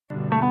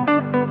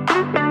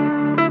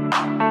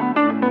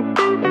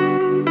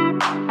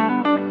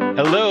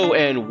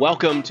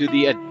Welcome to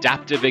the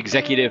Adaptive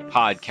Executive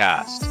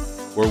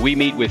Podcast, where we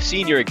meet with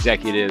senior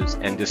executives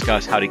and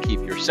discuss how to keep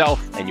yourself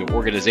and your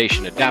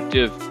organization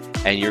adaptive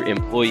and your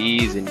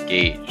employees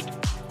engaged.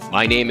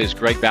 My name is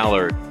Greg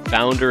Ballard,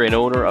 founder and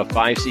owner of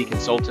 5C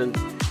Consultant,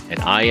 and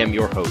I am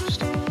your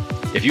host.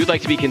 If you'd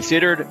like to be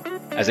considered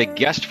as a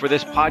guest for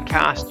this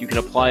podcast, you can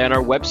apply on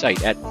our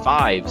website at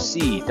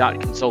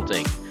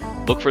 5c.consulting.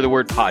 Look for the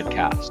word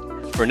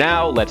podcast. For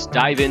now, let's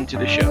dive into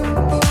the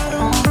show.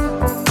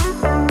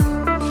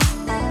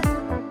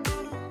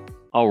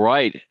 All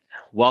right.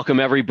 Welcome,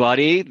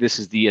 everybody. This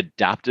is the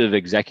Adaptive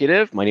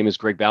Executive. My name is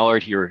Greg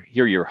Ballard, here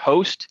your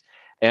host.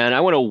 And I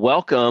want to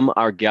welcome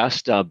our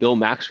guest, Bill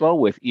Maxwell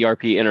with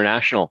ERP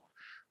International.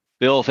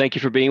 Bill, thank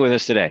you for being with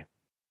us today.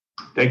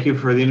 Thank you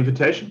for the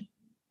invitation.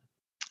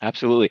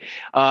 Absolutely.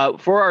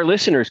 For our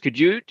listeners, could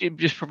you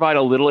just provide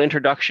a little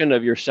introduction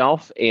of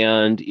yourself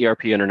and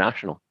ERP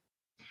International?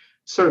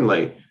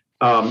 Certainly.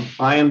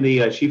 I am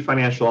the Chief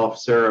Financial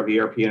Officer of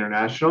ERP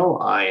International.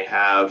 I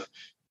have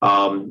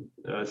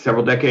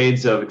several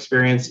decades of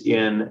experience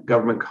in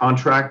government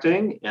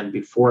contracting. And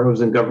before I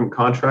was in government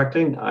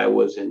contracting, I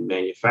was in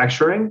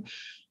manufacturing,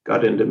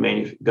 got into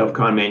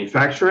GovCon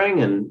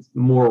manufacturing, and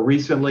more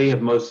recently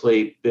have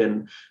mostly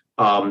been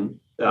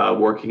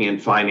working in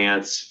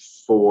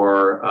finance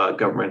for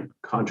government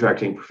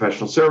contracting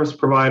professional service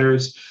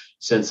providers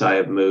since I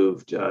have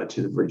moved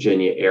to the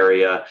Virginia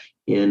area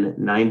in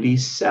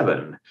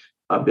 '97.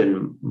 I've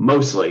been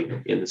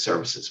mostly in the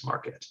services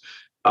market.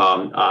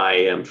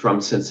 I am from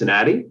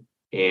Cincinnati,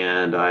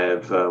 and I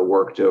have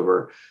worked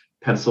over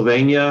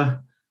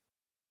Pennsylvania,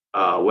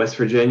 West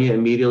Virginia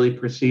immediately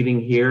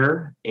preceding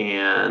here,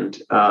 and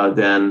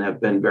then have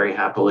been very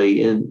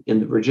happily in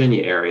the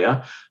Virginia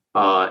area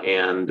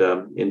and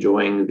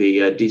enjoying the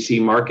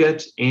DC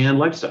market and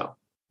lifestyle.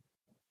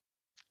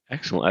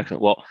 Excellent.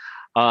 Well,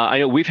 I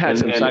know we've had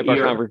some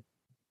sidebar conversations.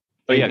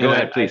 Oh, yeah, go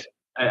ahead, please.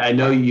 I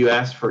know you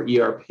asked for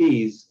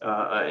ERP's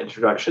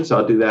introduction, so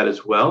I'll do that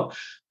as well.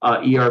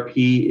 ERP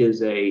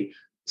is a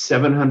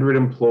 700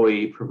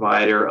 employee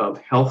provider of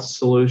health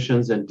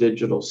solutions and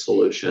digital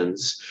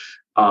solutions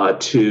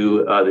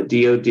to the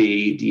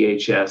DoD,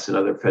 DHS, and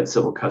other Fed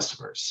Civil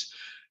customers.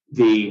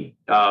 The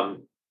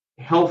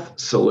health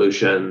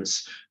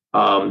solutions,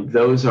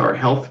 those are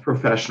health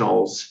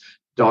professionals,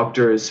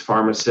 doctors,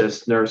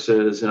 pharmacists,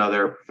 nurses, and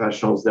other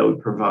professionals that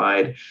would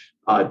provide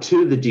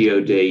to the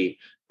DoD,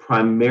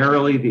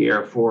 primarily the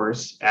Air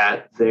Force,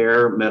 at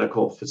their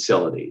medical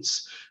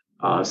facilities.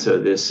 So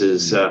this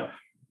is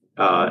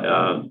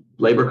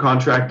labor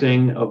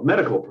contracting of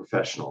medical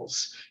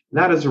professionals. And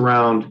that is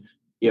around,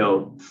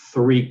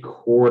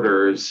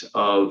 3/4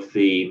 of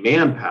the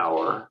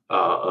manpower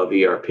of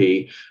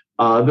ERP.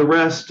 The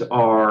rest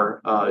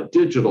are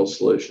digital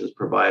solutions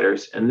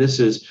providers, and this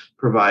is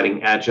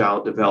providing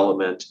agile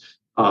development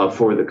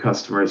for the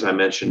customers I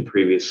mentioned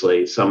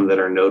previously. Some that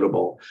are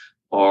notable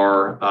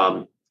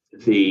are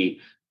the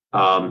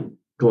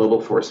Global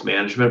Force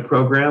Management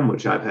Program,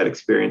 which I've had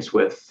experience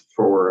with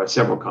for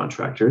several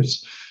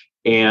contractors,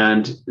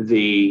 and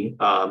the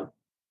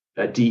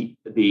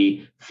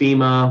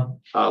FEMA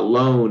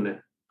loan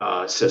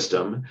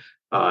system.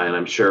 And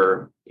I'm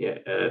sure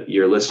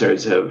your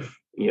listeners have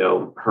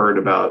heard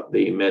about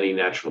the many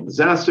natural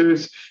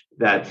disasters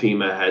that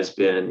FEMA has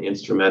been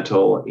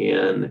instrumental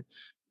in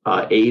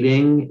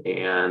aiding,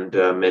 and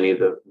many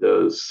of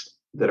those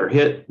that are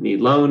hit need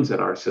loans,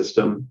 and our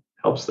system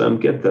helps them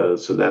get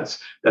those. So that's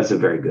a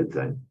very good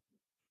thing.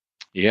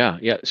 Yeah.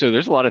 So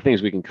there's a lot of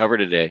things we can cover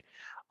today.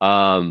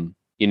 A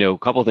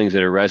couple of things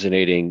that are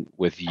resonating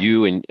with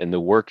you and the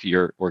work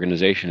your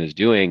organization is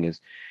doing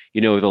is,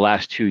 the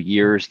last 2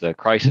 years, the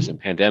crisis and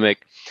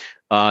pandemic,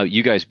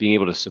 you guys being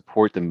able to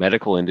support the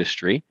medical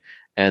industry,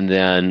 and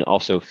then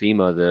also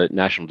FEMA, the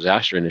national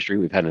disaster industry.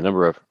 We've had a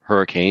number of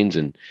hurricanes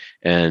and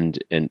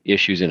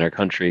issues in our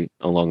country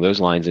along those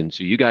lines. And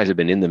so you guys have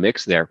been in the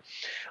mix there.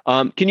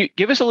 Can you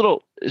give us a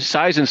little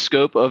size and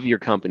scope of your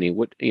company?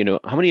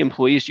 How many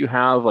employees do you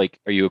have? Like,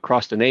 are you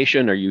across the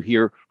nation? Are you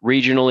here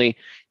regionally?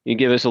 Can you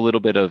give us a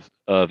little bit of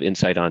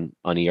insight on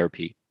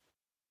ERP?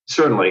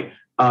 Certainly.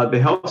 The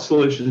health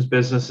solutions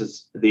business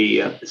is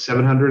the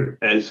 700,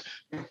 as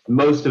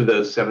most of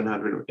those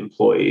 700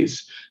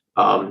 employees,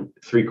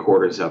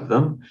 3/4 of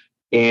them.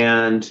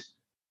 And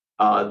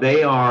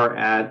they are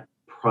at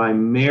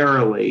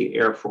primarily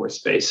Air Force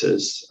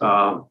bases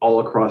all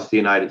across the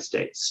United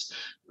States.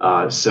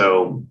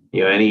 So,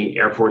 any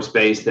Air Force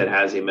base that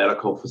has a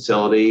medical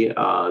facility,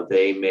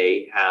 they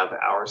may have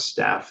our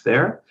staff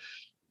there.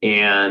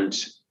 And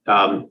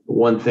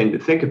one thing to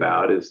think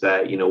about is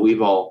that,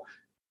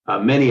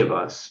 many of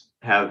us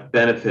have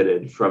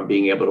benefited from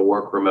being able to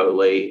work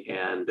remotely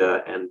and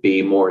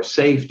be more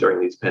safe during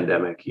these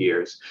pandemic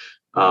years.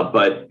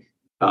 But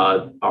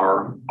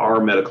our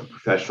medical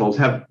professionals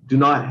have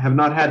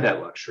not had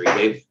that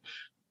luxury.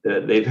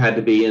 They've had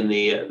to be in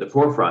the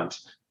forefront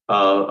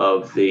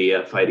of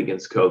the fight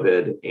against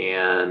COVID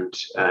and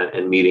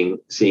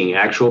seeing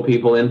actual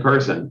people in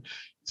person.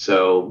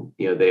 So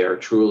they are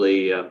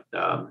truly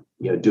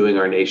doing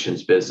our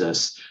nation's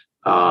business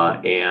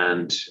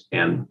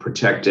and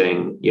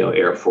protecting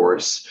Air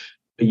Force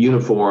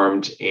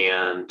uniformed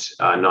and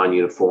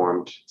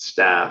non-uniformed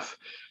staff,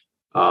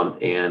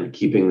 and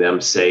keeping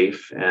them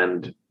safe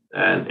and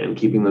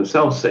keeping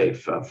themselves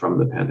safe from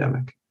the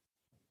pandemic.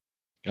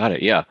 Got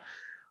it. Yeah.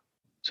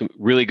 Some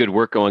really good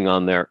work going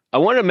on there. I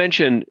want to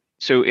mention,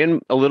 so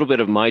in a little bit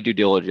of my due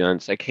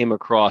diligence, I came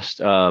across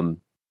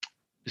some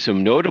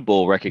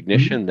notable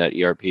recognition that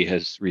ERP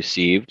has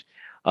received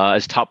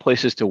as top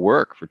places to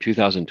work for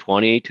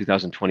 2020,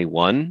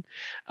 2021.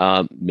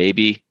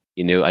 Maybe,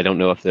 I don't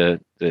know if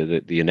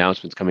the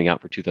announcement's coming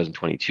out for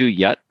 2022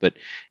 yet, but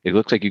it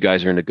looks like you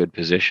guys are in a good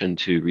position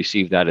to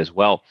receive that as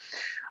well.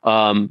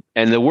 And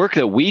the work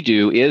that we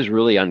do is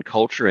really on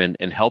culture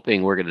and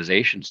helping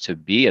organizations to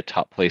be a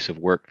top place of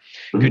work.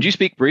 Mm-hmm. Could you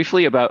speak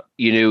briefly about,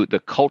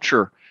 the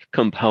culture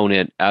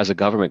component as a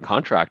government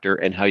contractor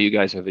and how you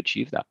guys have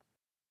achieved that?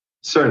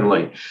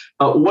 Certainly.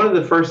 One of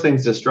the first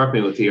things that struck me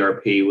with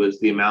ERP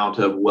was the amount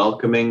of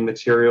welcoming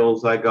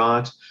materials I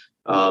got.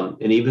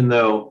 And even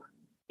though,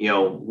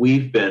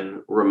 we've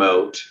been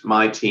remote,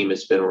 my team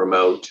has been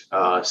remote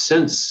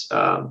since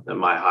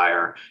my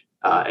hire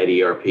at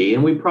ERP,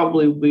 and we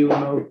probably will be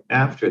remote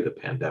after the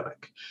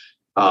pandemic.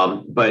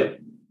 But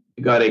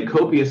got a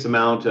copious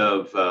amount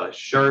of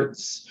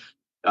shirts,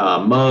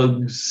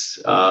 mugs,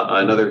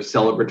 and other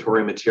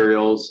celebratory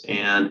materials,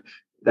 and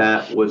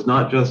that was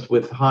not just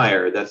with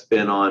hire. That's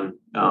been on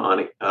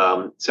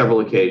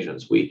several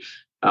occasions. We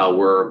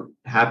were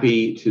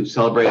happy to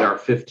celebrate our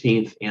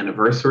 15th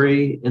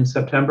anniversary in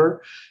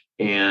September,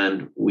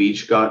 and we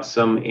each got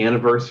some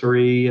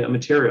anniversary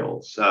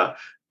materials,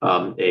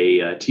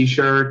 a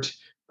T-shirt,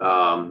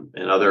 and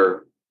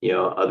other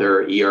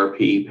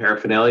ERP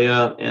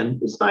paraphernalia.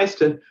 And it's nice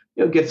to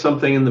get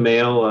something in the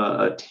mail,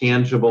 a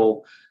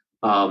tangible.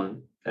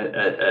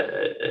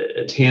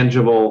 A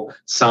tangible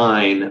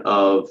sign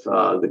of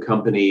the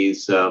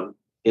company's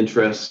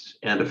interest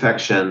and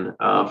affection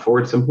for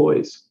its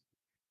employees.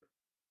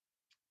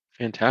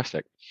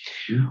 Fantastic.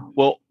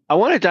 Well, I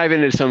want to dive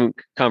into some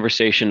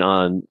conversation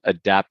on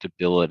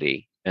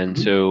adaptability. And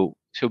so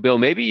Bill,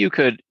 maybe you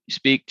could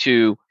speak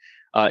to,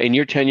 in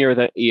your tenure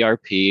at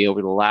ERP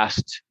over the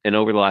last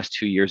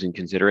 2 years in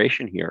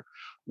consideration here,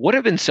 what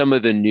have been some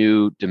of the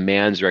new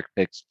demands or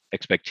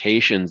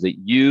expectations that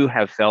you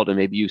have felt and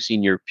maybe you've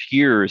seen your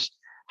peers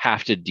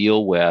have to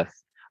deal with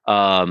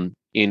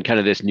in kind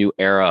of this new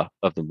era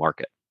of the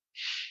market?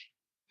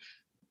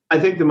 I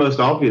think the most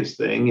obvious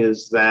thing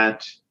is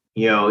that,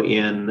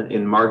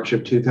 in March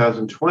of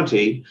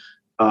 2020,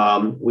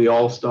 we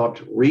all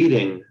stopped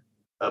reading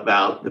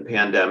about the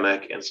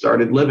pandemic and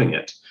started living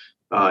it.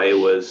 It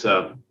was,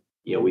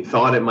 we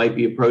thought it might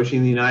be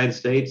approaching the United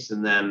States,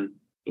 and then,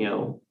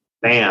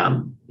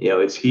 bam,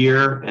 it's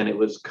here, and it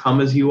was come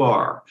as you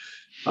are.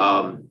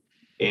 And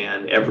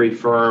every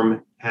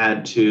firm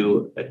had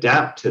to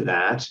adapt to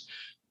that.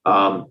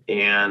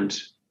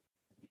 And,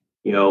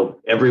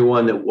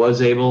 everyone that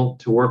was able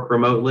to work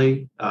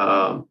remotely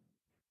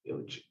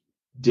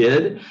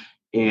did.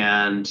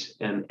 And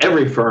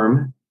every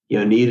firm,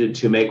 needed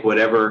to make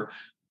whatever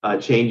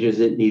changes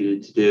it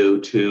needed to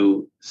do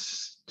to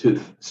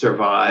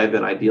survive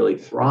and ideally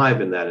thrive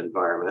in that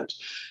environment.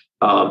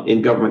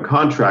 In government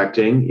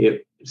contracting,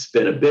 it's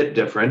been a bit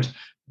different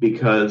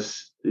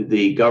because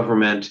the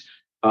government,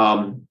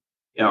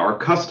 our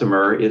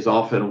customer is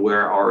often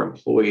where our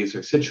employees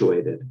are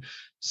situated.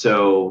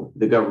 So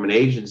the government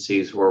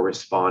agencies were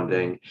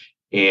responding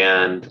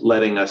and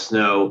letting us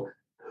know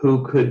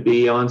who could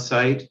be on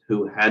site,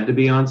 who had to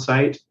be on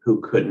site,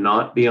 who could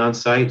not be on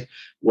site,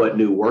 what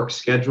new work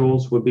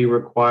schedules would be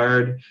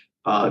required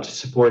to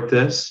support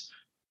this.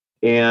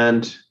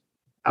 And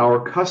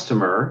our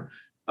customer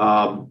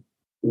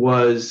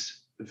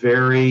was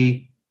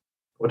very,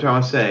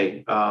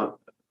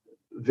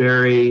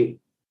 very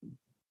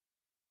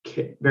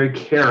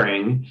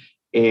caring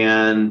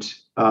and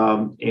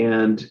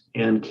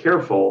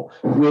careful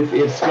with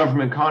its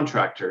government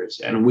contractors,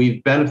 and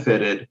we've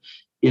benefited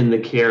in the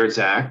CARES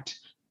Act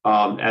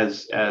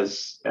as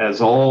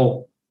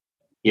all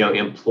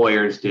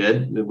employers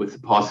did, with the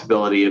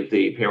possibility of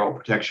the payroll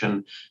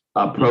protection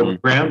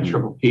program,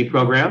 Triple P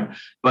program.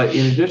 But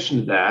in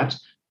addition to that,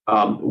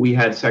 we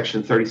had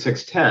Section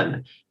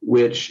 3610,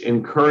 which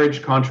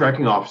encouraged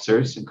contracting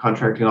officers, and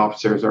contracting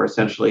officers are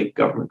essentially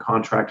government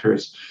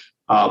contractors,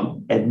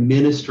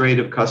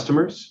 administrative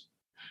customers.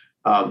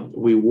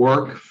 We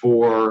work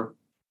for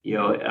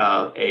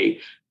a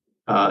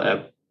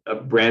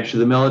branch of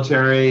the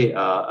military,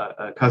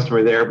 a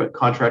customer there, but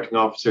contracting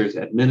officers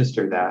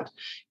administer that.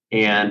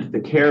 And the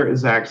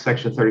CARES Act,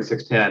 Section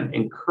 3610,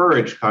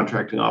 encouraged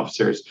contracting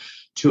officers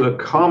to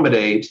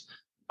accommodate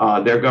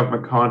their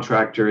government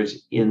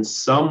contractors in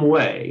some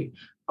way.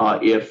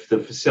 If the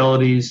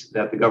facilities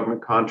that the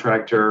government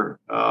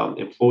contractor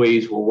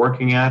employees were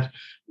working at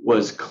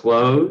was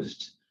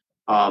closed,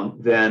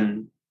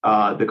 then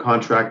the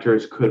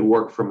contractors could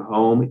work from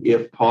home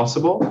if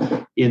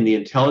possible. In the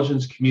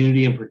intelligence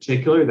community in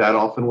particular, that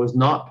often was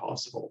not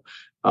possible.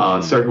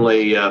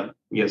 Certainly,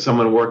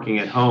 someone working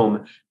at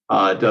home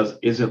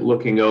isn't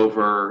looking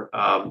over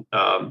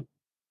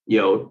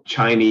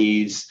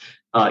Chinese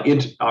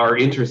our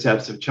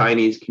intercepts of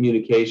Chinese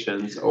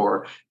communications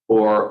or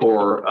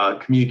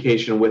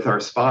communication with our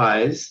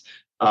spies.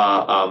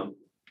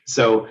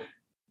 So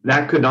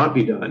that could not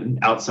be done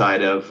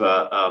outside of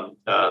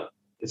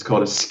it's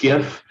called a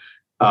skiff,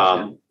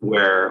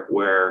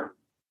 where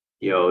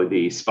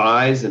the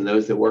spies and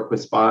those that work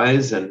with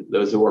spies and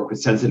those that work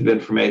with sensitive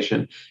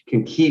information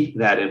can keep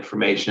that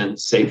information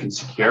safe and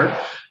secure.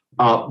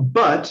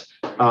 But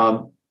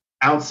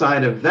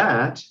outside of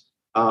that,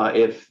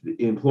 if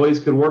the employees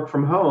could work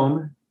from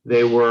home,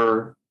 they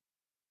were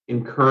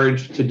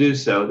encouraged to do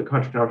so. The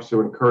contract officers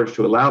were encouraged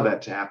to allow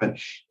that to happen.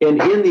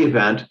 And in the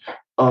event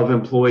of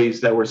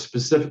employees that were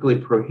specifically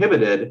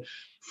prohibited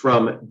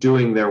from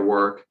doing their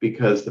work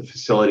because the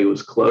facility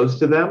was closed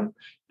to them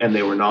and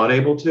they were not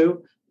able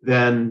to,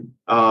 then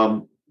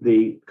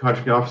the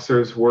contract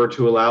officers were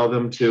to allow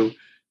them to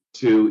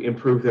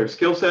improve their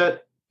skill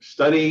set,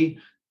 study,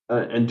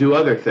 and do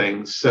other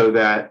things so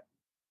that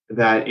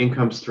that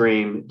income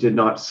stream did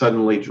not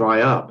suddenly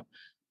dry up.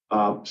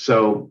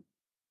 So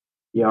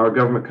our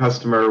government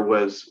customer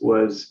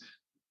was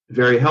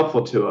very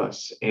helpful to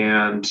us,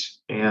 and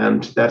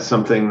that's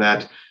something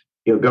that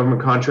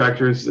government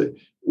contractors, that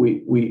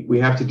we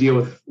have to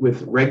deal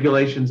with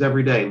regulations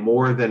every day,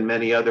 more than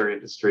many other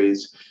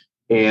industries.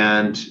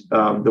 And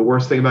the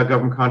worst thing about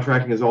government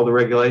contracting is all the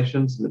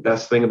regulations, and the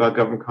best thing about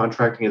government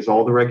contracting is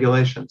all the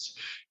regulations.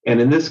 And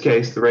in this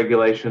case, the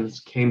regulations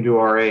came to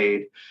our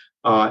aid,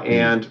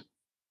 and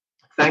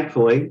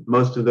thankfully,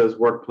 most of those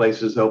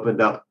workplaces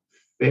opened up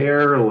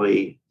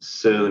fairly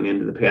soon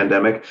into the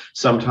pandemic,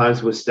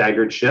 sometimes with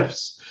staggered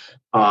shifts,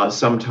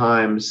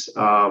 sometimes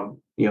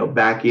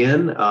back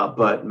in,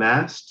 but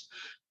masked.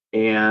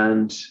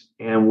 And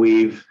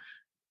we've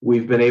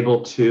been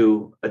able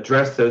to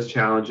address those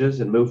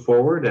challenges and move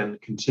forward and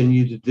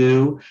continue to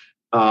do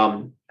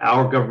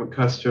our government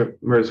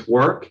customers'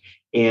 work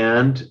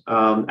and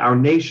our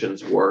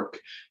nation's work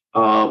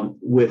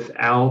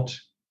without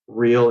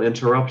real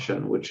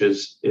interruption, which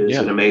is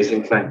an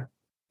amazing thing.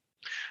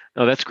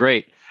 Oh, that's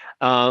great.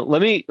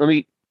 Let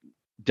me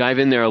dive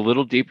in there a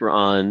little deeper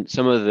on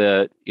some of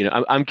the,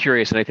 I'm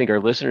curious, and I think our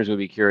listeners would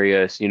be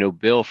curious,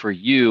 Bill, for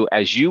you,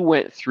 as you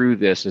went through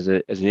this as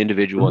an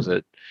individual, as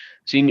a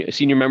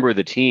senior member of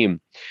the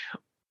team,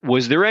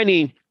 was there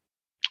any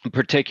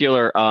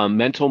particular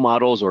mental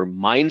models or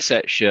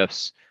mindset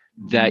shifts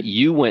that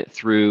you went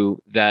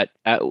through that,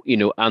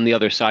 on the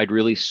other side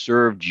really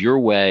served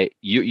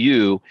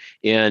you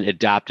in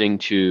adapting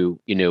to,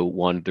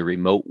 the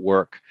remote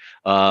work,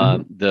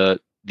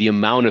 the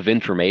amount of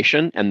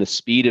information and the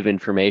speed of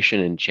information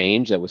and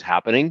change that was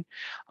happening,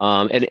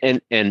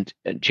 and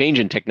change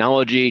in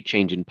technology,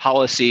 change in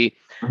policy,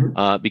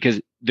 because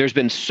there's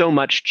been so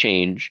much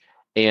change.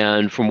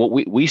 And from what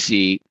we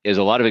see is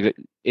a lot of it,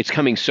 it's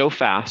coming so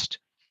fast,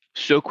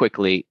 so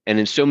quickly, and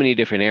in so many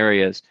different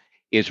areas.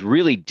 It's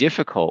really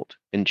difficult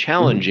and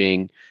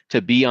challenging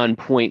to be on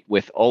point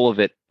with all of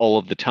it all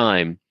of the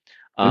time.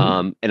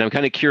 And I'm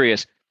kind of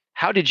curious,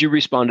 how did you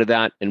respond to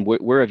that, and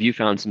where have you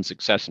found some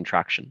success and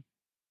traction?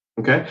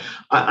 Okay.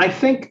 I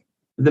think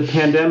the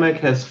pandemic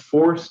has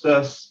forced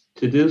us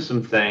to do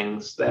some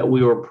things that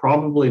we were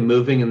probably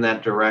moving in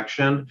that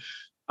direction.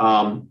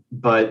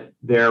 But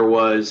there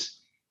was,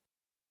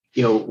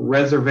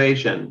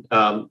 reservation.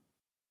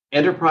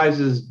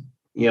 Enterprises,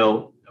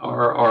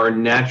 are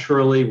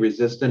naturally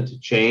resistant to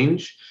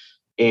change,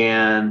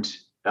 and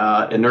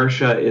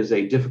inertia is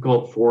a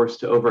difficult force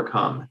to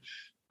overcome.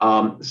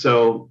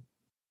 So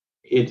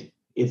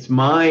it's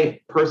my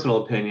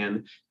personal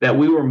opinion that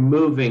we were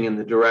moving in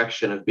the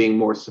direction of being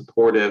more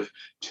supportive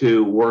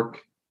to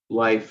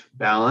work-life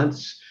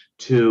balance,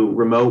 to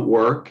remote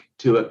work,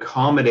 to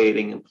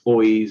accommodating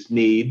employees'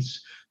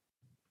 needs,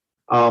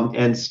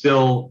 and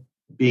still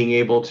being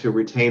able to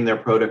retain their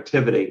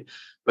productivity.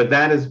 But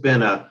that has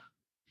been a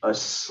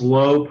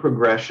slow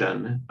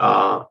progression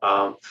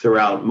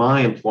throughout my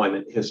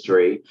employment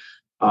history,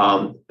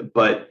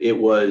 but it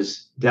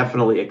was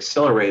definitely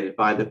accelerated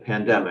by the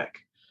pandemic.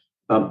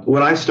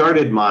 When I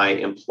started my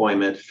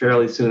employment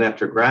fairly soon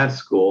after grad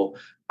school,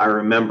 I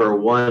remember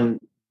one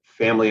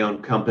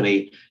family-owned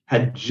company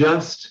had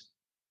just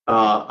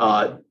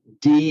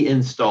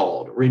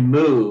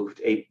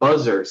removed a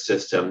buzzer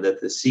system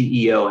that the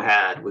CEO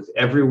had with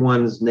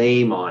everyone's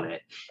name on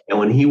it. And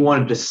when he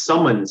wanted to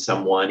summon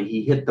someone,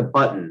 he hit the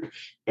button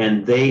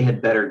and they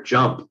had better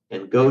jump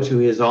and go to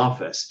his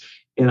office.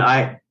 And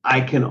I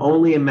can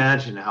only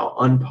imagine how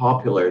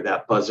unpopular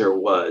that buzzer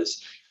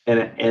was,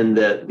 and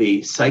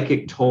the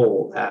psychic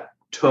toll that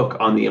took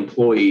on the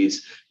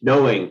employees,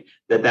 knowing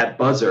that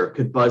buzzer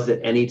could buzz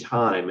at any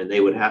time and they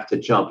would have to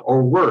jump,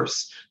 or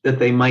worse, that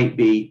they might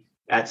be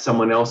at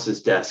someone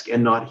else's desk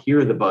and not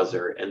hear the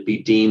buzzer and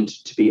be deemed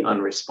to be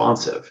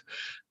unresponsive.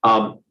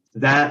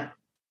 That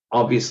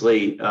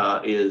obviously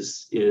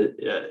has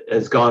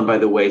gone by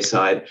the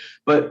wayside,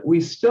 but we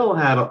still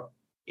have,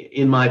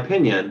 in my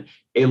opinion,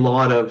 a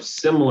lot of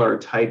similar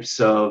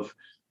types of,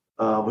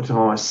 what do I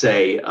want to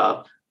say,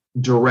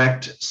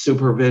 direct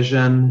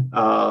supervision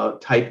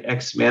type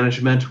X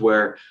management,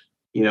 where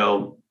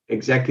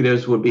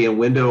executives would be in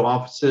window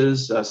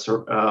offices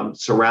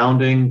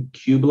surrounding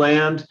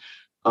Cubeland,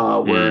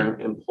 where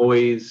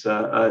employees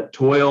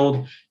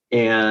toiled,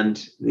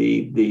 and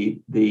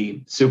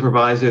the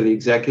supervisor, the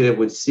executive,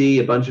 would see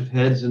a bunch of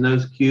heads in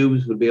those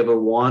cubes, would be able to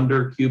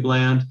wander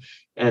Cubeland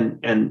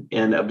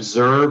and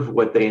observe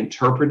what they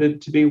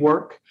interpreted to be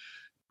work.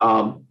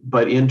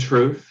 But in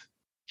truth,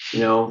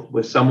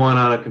 with someone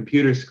on a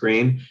computer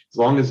screen, as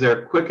long as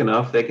they're quick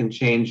enough, they can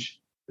change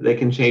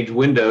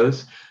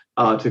windows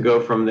to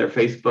go from their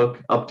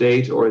Facebook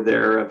update or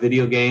their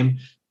video game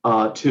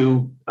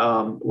to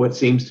what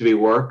seems to be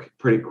work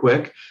pretty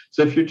quick.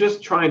 So if you're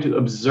just trying to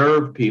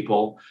observe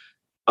people,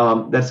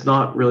 that's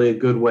not really a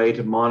good way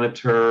to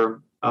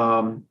monitor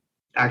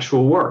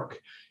actual work.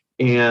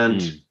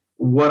 And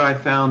what I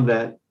found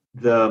that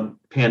the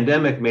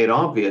pandemic made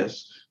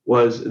obvious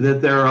was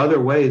that there are other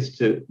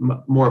ways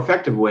more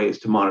effective ways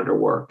to monitor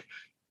work.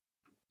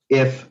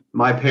 If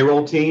my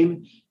payroll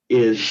team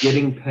is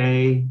getting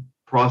pay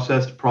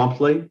processed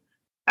promptly,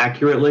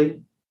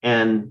 accurately,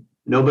 and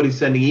nobody's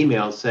sending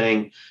emails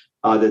saying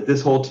that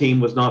this whole team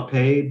was not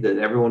paid, that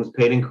everyone was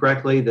paid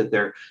incorrectly, that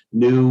their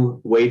new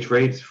wage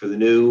rates for the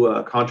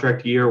new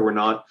contract year were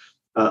not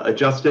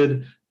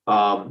adjusted.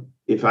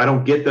 If I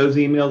don't get those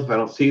emails, if I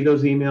don't see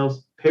those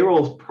emails,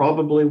 payroll is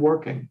probably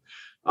working.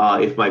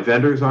 If my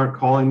vendors aren't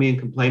calling me and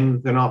complaining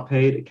that they're not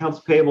paid, accounts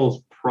payable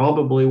is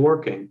probably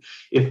working.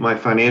 If my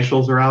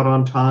financials are out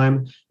on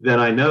time, then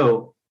I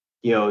know,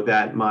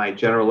 that my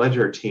general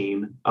ledger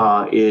team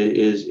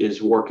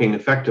is working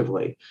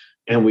effectively.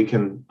 And we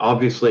can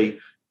obviously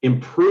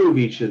improve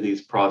each of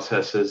these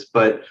processes,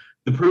 but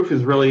the proof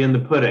is really in the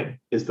pudding.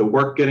 Is the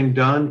work getting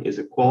done? Is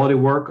it quality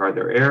work? Are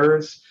there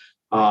errors?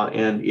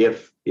 And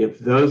if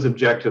those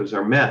objectives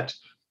are met,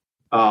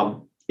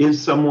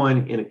 is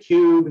someone in a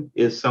cube?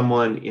 Is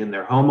someone in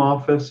their home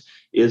office?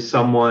 Is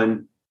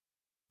someone,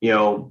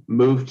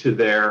 moved to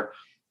their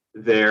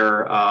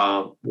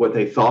what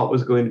they thought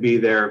was going to be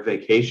their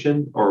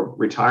vacation or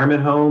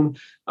retirement home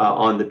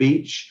on the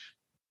beach?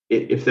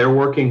 If they're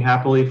working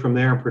happily from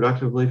there and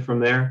productively from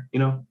there,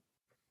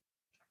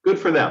 good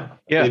for them.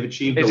 Yeah, they've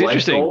achieved the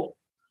life goal.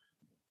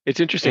 It's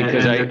interesting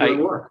because they're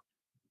doing work.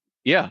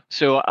 Yeah,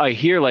 so I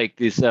hear like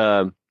this.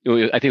 I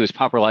think it was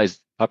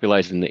popularized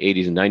in the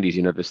 80s and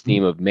 90s. This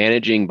theme of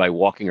managing by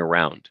walking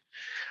around.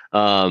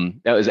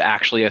 That was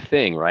actually a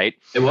thing, right?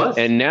 It was.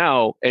 And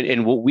now,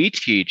 and what we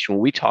teach when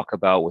we talk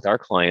about with our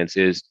clients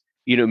is,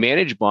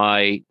 manage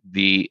by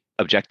the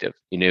objective.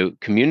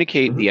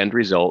 Communicate the end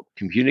result,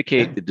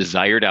 communicate the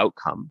desired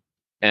outcome,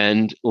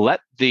 and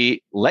let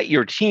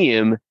your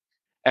team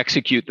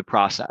execute the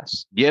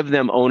process. Give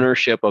them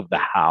ownership of the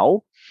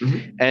how,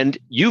 and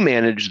you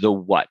manage the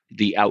what,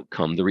 the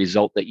outcome, the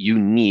result that you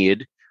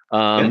need,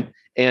 and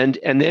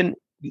then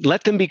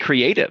let them be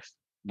creative.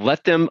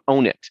 Let them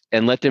own it,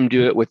 and let them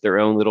do it with their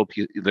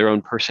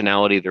own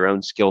personality, their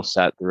own skill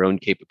set, their own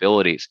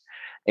capabilities.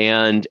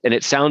 And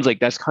it sounds like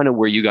that's kind of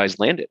where you guys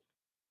landed.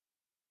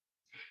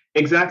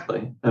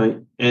 Exactly.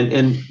 And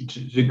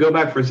to go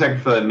back for a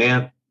second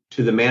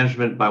to the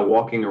management by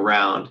walking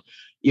around,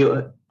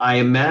 I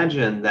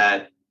imagine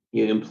that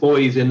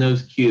employees in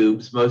those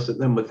cubes, most of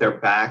them with their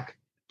back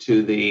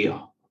to the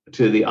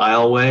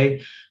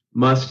aisleway,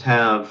 must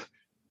have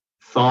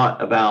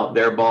thought about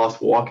their boss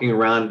walking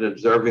around and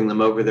observing them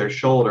over their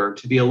shoulder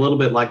to be a little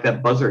bit like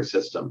that buzzer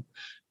system.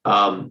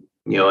 A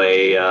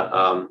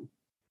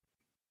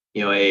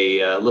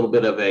little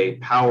bit of a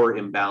power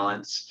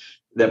imbalance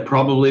that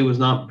probably was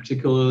not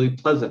particularly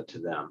pleasant to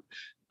them.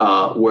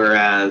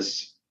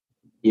 Whereas,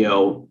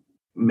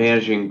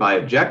 managing by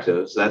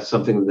objectives, that's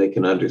something that they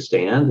can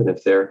understand. And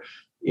if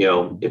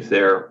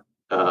they're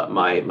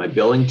my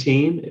billing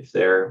team, if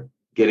they're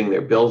getting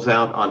their bills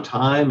out on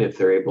time, if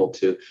they're able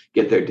to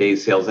get their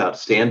days sales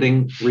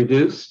outstanding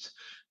reduced,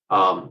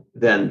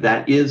 then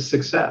that is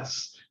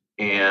success.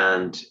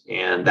 And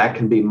that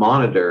can be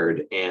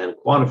monitored and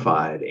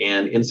quantified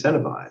and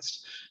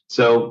incentivized.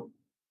 So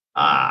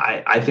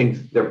I think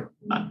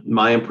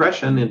my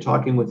impression in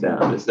talking with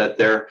them is that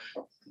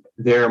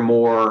they're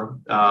more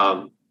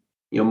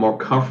more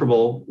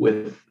comfortable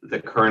with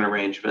the current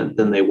arrangement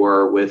than they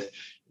were with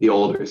the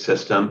older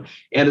system.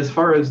 And as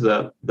far as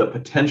the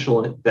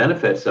potential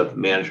benefits of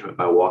management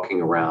by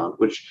walking around,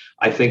 which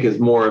I think is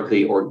more of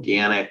the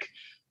organic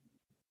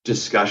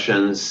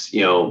discussions,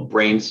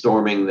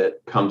 brainstorming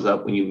that comes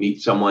up when you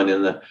meet someone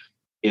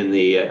in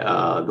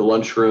the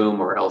lunchroom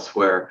or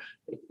elsewhere.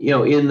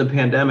 In the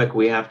pandemic,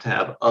 we have to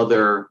have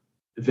other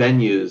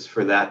venues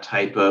for that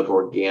type of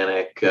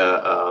organic,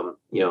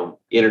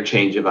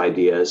 interchange of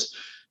ideas,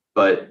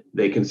 but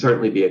they can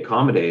certainly be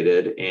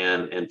accommodated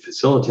and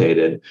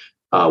facilitated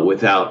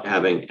without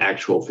having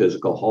actual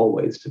physical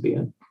hallways to be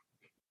in.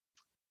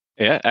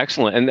 Yeah,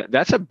 excellent. And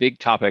that's a big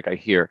topic I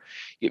hear.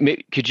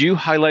 Could you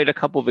highlight a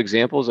couple of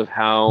examples of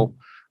how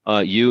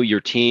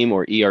your team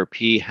or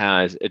ERP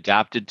has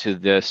adapted to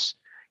this,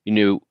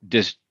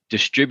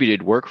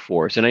 distributed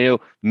workforce? And I know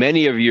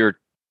many of your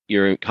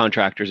your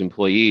contractors,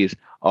 employees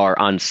are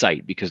on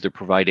site because they're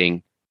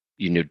providing,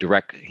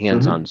 direct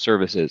hands-on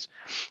services.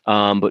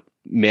 But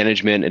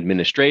management,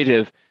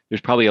 administrative,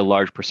 there's probably a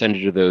large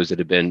percentage of those that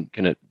have been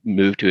kind of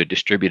moved to a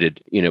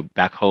distributed,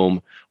 back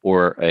home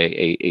or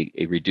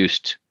a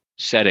reduced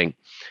setting,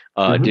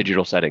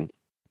 digital setting.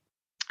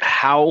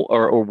 How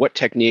or what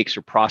techniques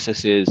or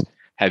processes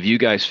have you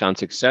guys found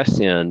success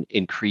in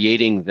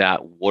creating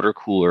that water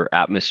cooler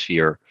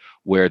atmosphere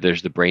where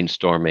there's the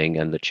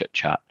brainstorming and the chit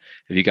chat?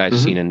 Have you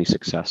guys seen any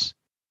success?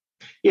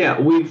 Yeah,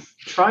 we've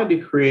tried to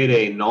create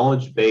a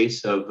knowledge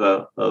base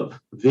of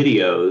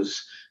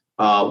videos.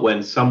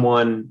 When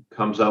someone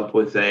comes up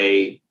with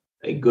a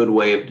good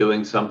way of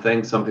doing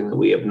something that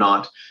we have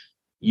not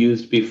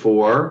used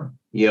before,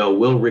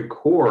 we'll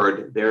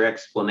record their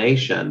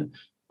explanation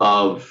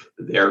of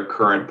their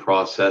current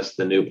process,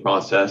 the new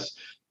process,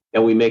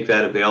 and we make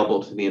that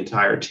available to the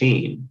entire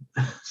team.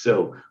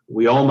 So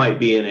we all might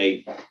be in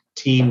a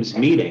Teams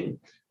meeting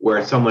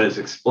where someone is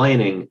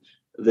explaining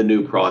the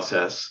new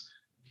process,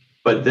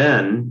 but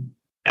then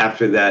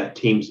after that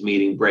Teams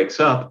meeting breaks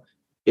up,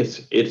 it's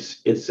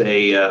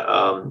a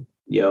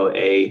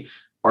a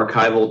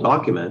archival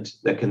document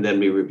that can then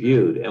be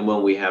reviewed. And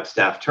when we have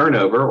staff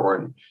turnover,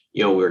 or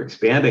we're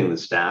expanding the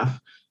staff,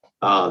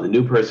 the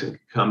new person can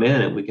come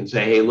in and we can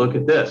say, hey, look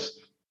at this.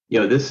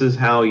 This is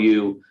how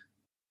you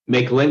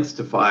make links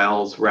to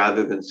files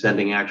rather than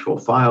sending actual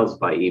files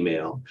by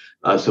email,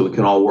 so we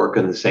can all work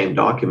on the same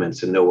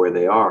documents and know where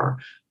they are.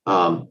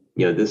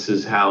 This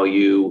is how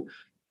you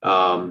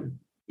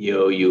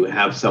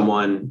have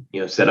someone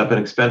set up an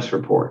expense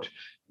report.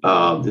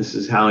 This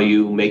is how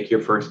you make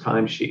your first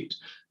timesheet.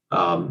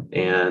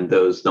 And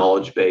those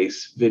knowledge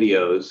base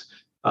videos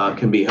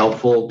can be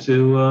helpful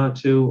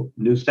to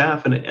new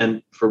staff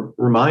and for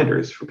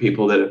reminders for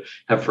people that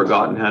have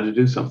forgotten how to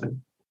do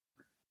something.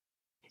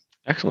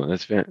 Excellent.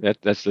 That's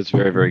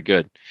very, very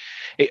good.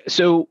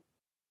 So,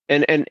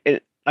 and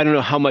I don't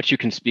know how much you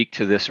can speak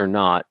to this or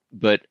not,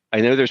 but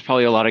I know there's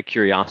probably a lot of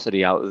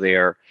curiosity out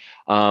there.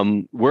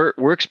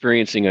 We're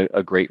experiencing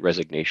a great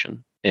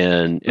resignation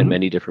in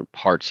many different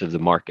parts of the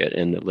market,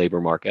 in the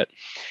labor market.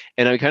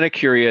 And I'm kind of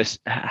curious,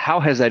 how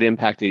has that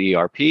impacted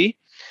ERP?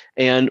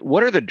 And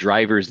what are the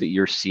drivers that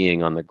you're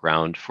seeing on the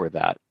ground for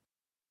that?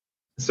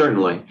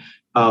 Certainly.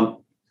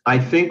 I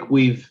think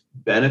we've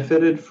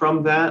benefited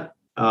from that.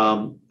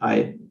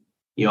 I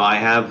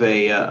have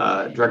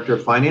a director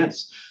of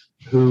finance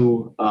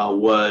who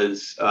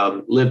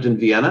lived in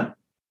Vienna,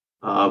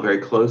 very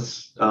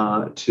close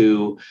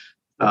to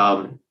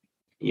in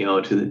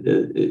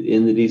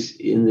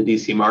the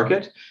DC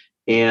market,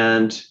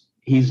 and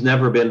he's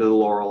never been to the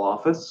Laurel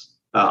office.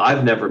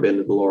 I've never been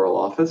to the Laurel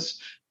office,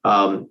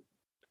 and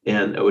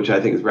which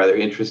I think is rather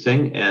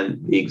interesting.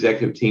 And the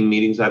executive team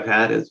meetings I've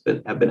had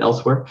have been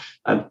elsewhere.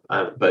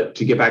 But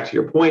to get back to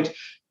your point,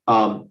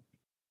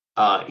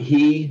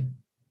 he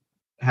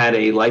had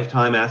a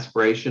lifetime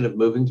aspiration of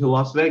moving to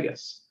Las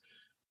Vegas,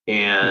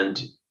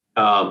 and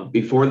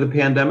before the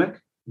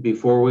pandemic,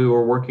 before we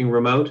were working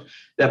remote,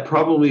 that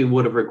probably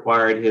would have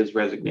required his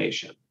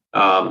resignation,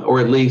 or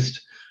at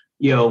least,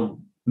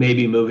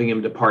 maybe moving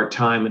him to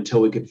part-time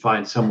until we could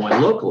find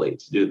someone locally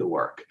to do the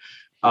work.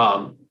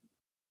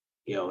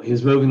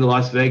 His moving to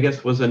Las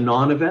Vegas was a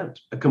non-event,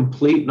 a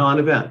complete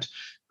non-event.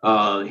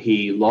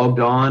 He logged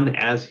on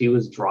as he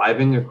was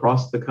driving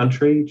across the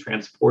country,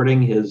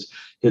 transporting his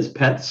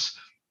pets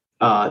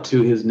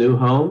to his new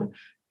home.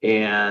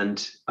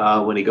 And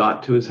when he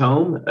got to his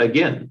home,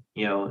 again,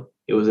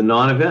 it was a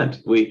non-event.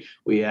 We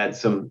had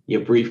some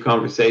brief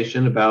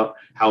conversation about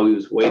how he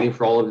was waiting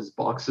for all of his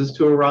boxes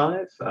to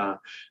arrive,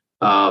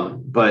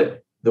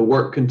 but the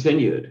work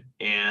continued.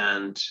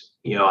 And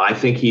I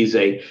think he's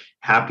a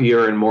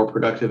happier and more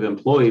productive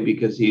employee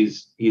because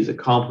he's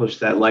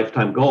accomplished that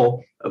lifetime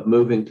goal of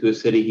moving to a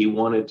city he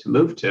wanted to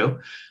move to,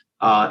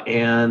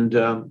 and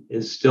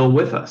is still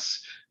with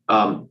us.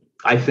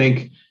 I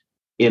think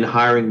in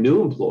hiring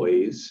new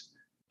employees,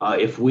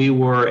 if we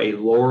were a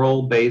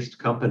Laurel-based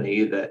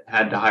company that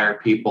had to hire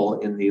people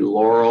in the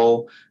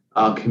Laurel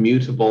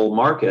commutable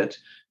market,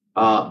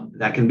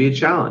 that can be a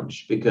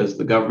challenge because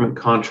the government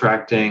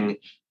contracting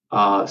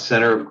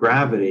center of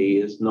gravity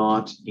is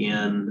not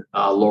in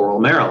Laurel,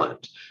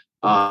 Maryland.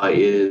 It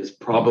is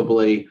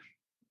probably,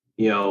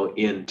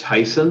 in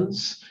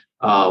Tysons,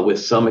 with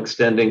some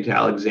extending to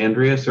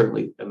Alexandria,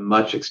 certainly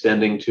much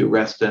extending to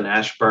Reston,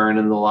 Ashburn,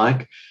 and the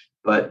like.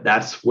 But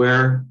that's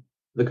where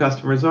the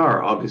customers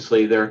are.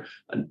 Obviously, there are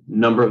a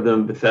number of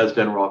them, Bethesda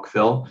and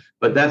Rockville,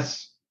 but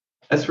that's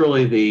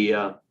really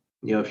the,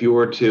 if you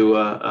were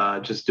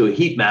to just do a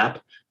heat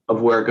map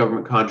of where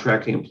government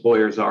contracting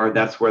employers are,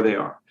 that's where they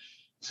are.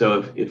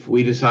 So if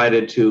we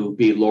decided to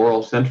be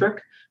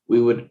Laurel-centric,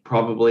 we would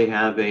probably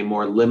have a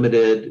more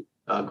limited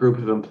group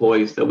of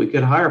employees that we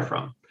could hire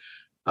from,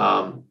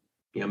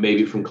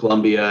 maybe from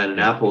Columbia and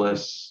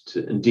Annapolis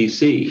and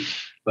DC,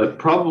 but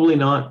probably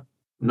not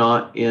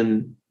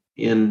in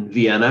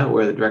Vienna,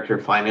 where the director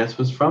of finance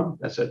was from.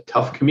 That's a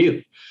tough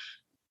commute.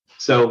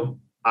 So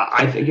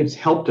I think it's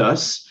helped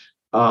us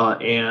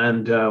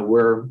and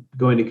we're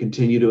going to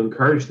continue to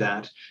encourage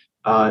that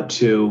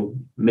to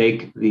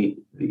make the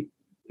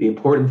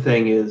important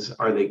thing is,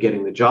 are they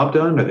getting the job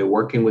done? Are they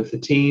working with the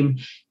team?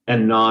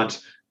 And not,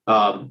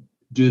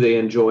 do they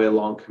enjoy a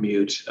long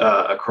commute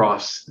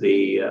across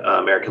the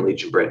American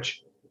Legion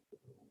Bridge?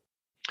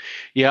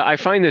 Yeah, I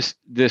find this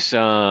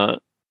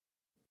what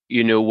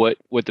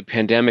the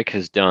pandemic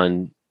has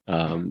done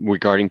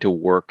regarding to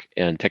work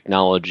and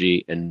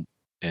technology and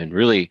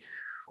really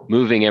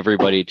moving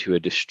everybody to a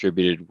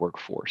distributed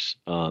workforce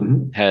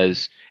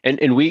has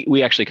and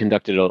we actually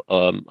conducted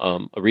a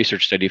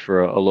research study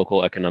for a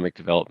local economic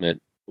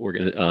development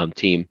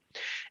team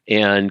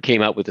and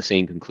came out with the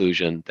same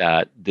conclusion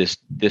that this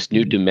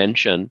new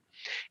dimension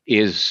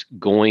is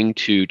going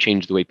to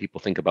change the way people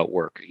think about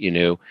work,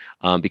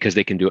 because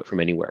they can do it from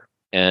anywhere.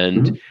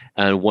 And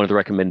one of the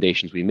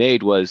recommendations we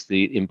made was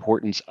the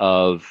importance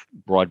of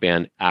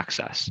broadband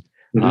access,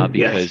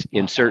 because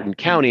in certain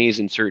counties,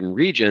 in certain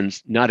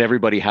regions, not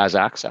everybody has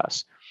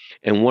access.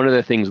 And one of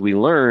the things we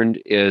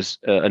learned is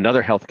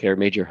another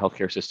major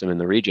healthcare system in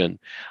the region,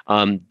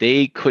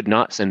 they could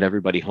not send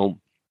everybody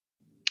home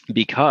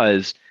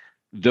because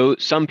though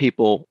some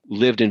people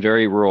lived in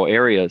very rural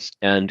areas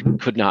and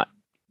could not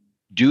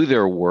do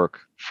their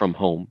work from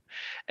home.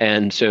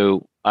 And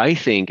so I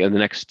think in the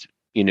next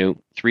 3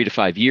 to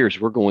 5 years,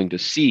 we're going to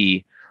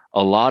see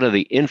a lot of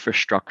the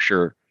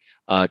infrastructure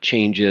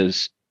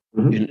changes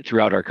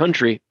throughout our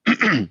country,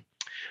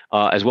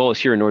 as well as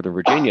here in Northern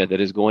Virginia, that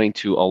is going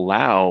to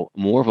allow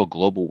more of a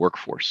global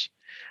workforce.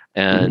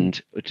 And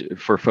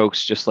for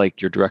folks just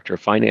like your director of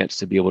finance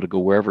to be able to go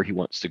wherever he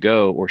wants to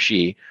go or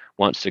she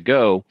wants to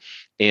go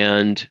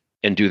and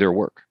do their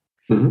work.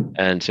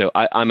 And so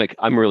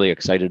I'm really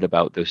excited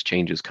about those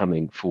changes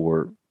coming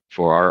for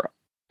our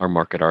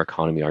market, our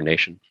economy, our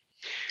nation.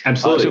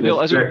 Absolutely. So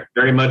Bill, it's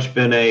very much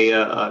been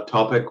a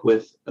topic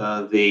with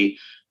the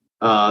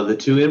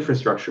two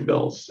infrastructure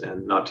bills,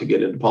 and not to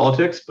get into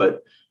politics,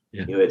 but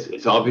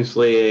it's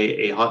obviously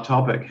a hot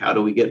topic. How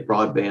do we get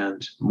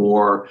broadband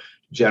more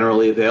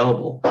generally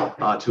available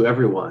to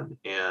everyone?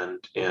 And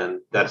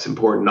that's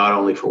important not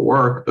only for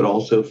work, but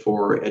also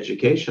for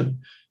education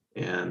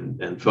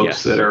and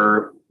folks that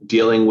are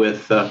dealing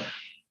with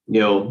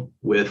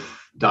with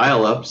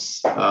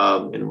dial-ups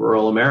in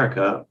rural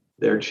America.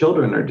 Their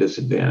children are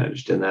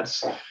disadvantaged, and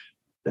that's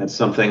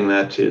something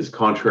that is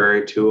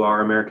contrary to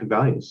our American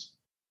values.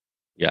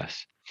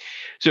 Yes.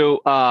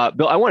 So,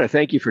 Bill, I want to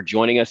thank you for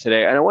joining us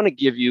today, and I want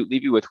to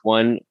leave you with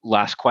one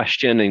last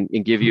question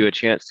and give you a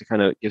chance to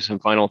kind of give some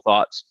final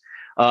thoughts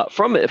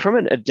from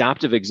an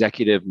adaptive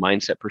executive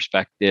mindset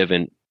perspective,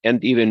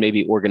 and even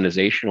maybe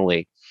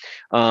organizationally.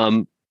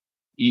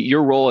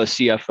 Your role as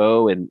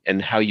CFO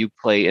and how you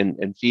play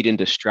and feed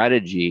into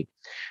strategy.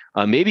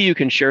 Maybe you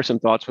can share some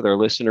thoughts with our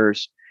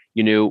listeners.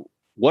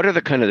 What are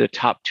the kind of the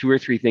top 2 or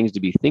 3 things to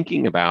be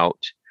thinking about,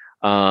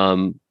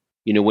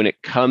 when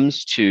it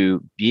comes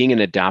to being an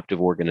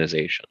adaptive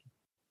organization?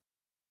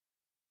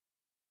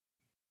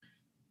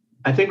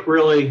 I think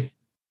really,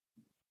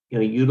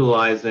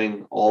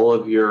 utilizing all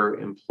of your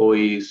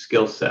employees'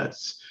 skill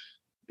sets,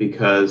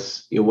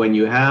 because when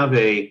you have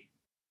a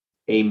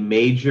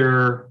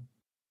major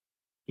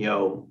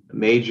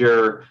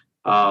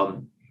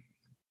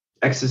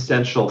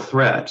existential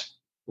threat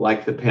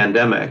like the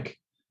pandemic,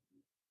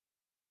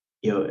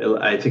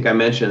 I think I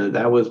mentioned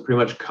that was pretty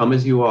much come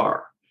as you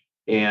are.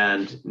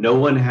 And no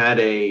one had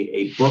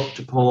a book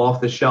to pull off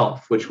the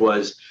shelf, which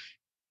was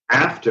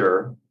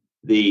after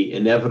the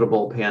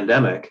inevitable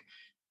pandemic.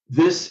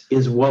 This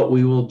is what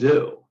we will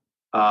do.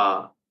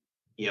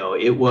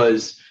 It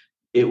was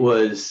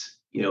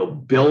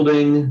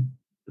building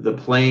the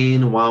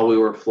plane while we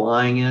were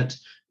flying it.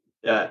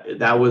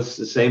 That was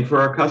the same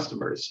for our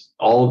customers.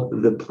 All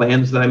the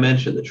plans that I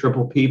mentioned, the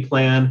Triple P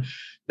plan,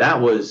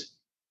 that was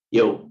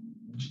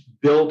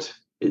built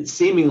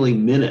seemingly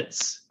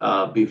minutes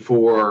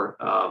before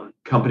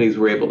companies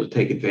were able to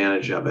take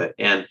advantage of it.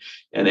 And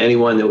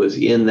anyone that was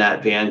in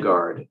that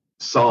vanguard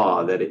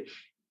saw that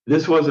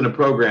this wasn't a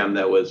program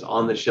that was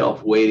on the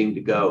shelf waiting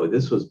to go.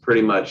 This was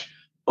pretty much,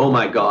 oh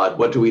my God,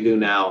 what do we do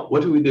now?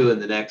 What do we do in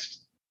the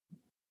next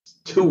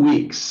 2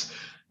 weeks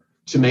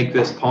to make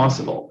this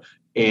possible?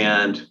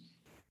 And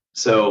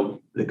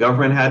so the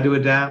government had to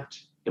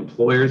adapt,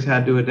 employers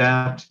had to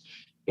adapt,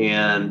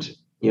 and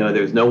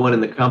there's no one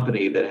in the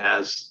company that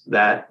has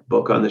that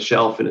book on the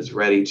shelf and is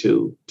ready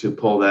to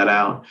pull that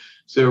out.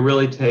 So it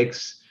really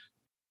takes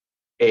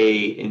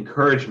a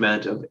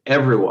encouragement of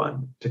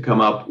everyone to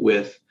come up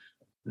with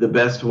the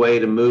best way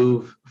to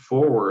move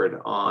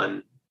forward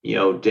on,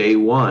 day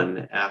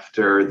one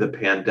after the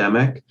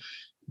pandemic,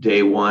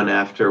 day one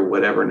after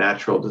whatever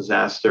natural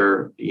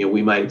disaster,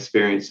 we might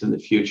experience in the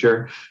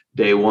future,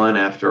 day one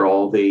after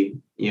all the,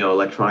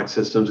 electronic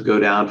systems go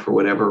down for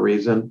whatever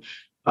reason,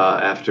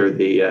 after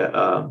the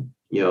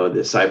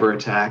cyber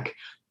attack,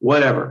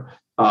 whatever.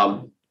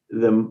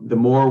 The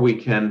more we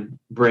can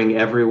bring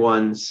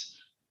everyone's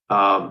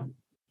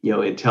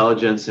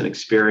intelligence and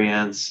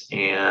experience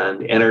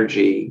and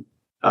energy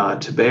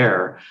to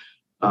bear,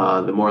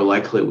 the more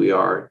likely we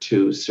are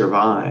to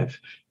survive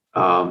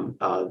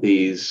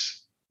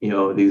these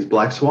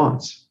black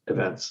swans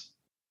events.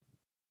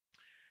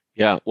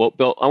 Yeah. Well,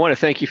 Bill, I want to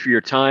thank you for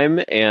your time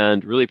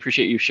and really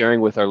appreciate you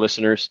sharing with our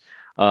listeners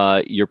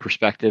your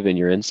perspective and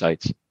your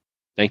insights.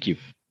 Thank you.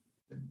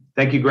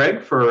 Thank you,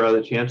 Greg, for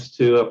the chance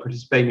to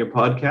participate in your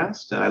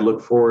podcast. And I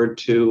look forward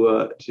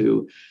to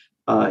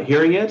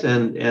hearing it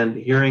and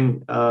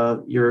hearing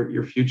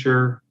your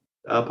future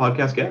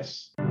podcast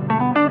guests.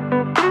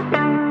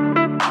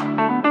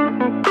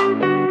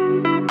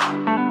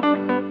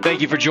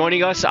 Thank you for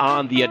joining us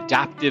on the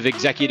Adaptive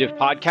Executive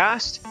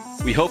Podcast.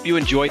 We hope you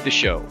enjoyed the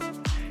show.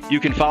 You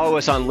can follow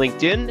us on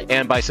LinkedIn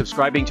and by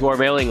subscribing to our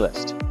mailing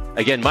list.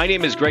 Again, my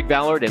name is Greg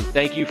Ballard, and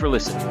thank you for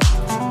listening.